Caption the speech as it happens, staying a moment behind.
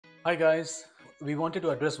Hi guys, we wanted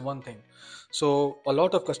to address one thing. So a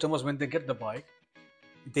lot of customers when they get the bike,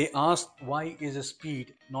 they ask why is the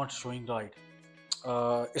speed not showing right.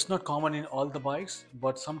 It's not common in all the bikes,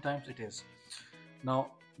 but sometimes it is.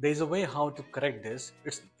 Now there is a way how to correct this.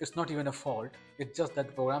 It's not even a fault. It's just that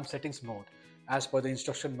the program settings mode, as per the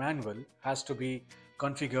instruction manual, has to be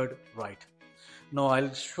configured right. Now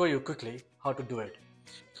I'll show you quickly how to do it.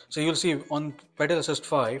 So you'll see on pedal assist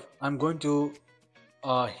 5, I'm going to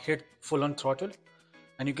hit full on throttle,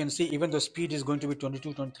 and you can see even the speed is going to be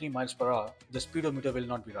 22 23 miles per hour, the speedometer will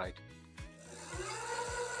not be right.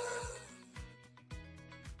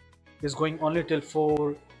 It's going only till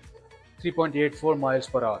 3.84 miles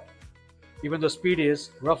per hour, even the speed is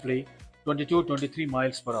roughly 22 23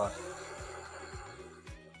 miles per hour.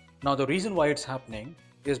 Now the reason why it's happening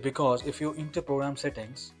is because if you enter program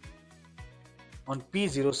settings on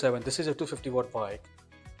P07, this is a 250 watt bike.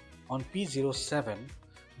 On P07,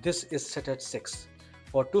 this is set at 6.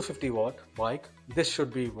 For 250 watt bike, this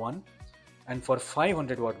should be 1, and for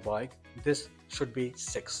 500 watt bike, this should be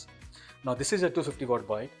 6. Now this is a 250 watt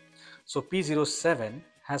bike, so P07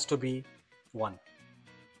 has to be 1.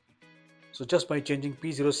 So just by changing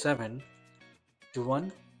P07 to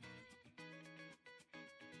 1,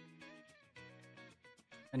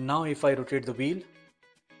 and now if I rotate the wheel,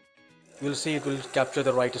 you'll see it will capture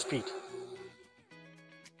the right speed,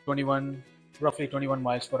 21, roughly 21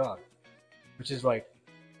 miles per hour, which is right.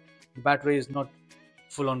 The battery is not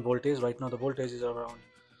full on voltage right now. The voltage is around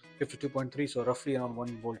 52.3, so roughly around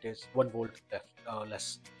 1 volt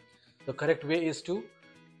less. The correct way is to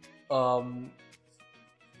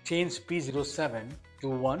change P07 to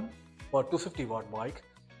 1 for 250 watt bike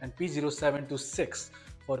and P07 to 6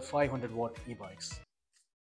 for 500 watt e-bikes.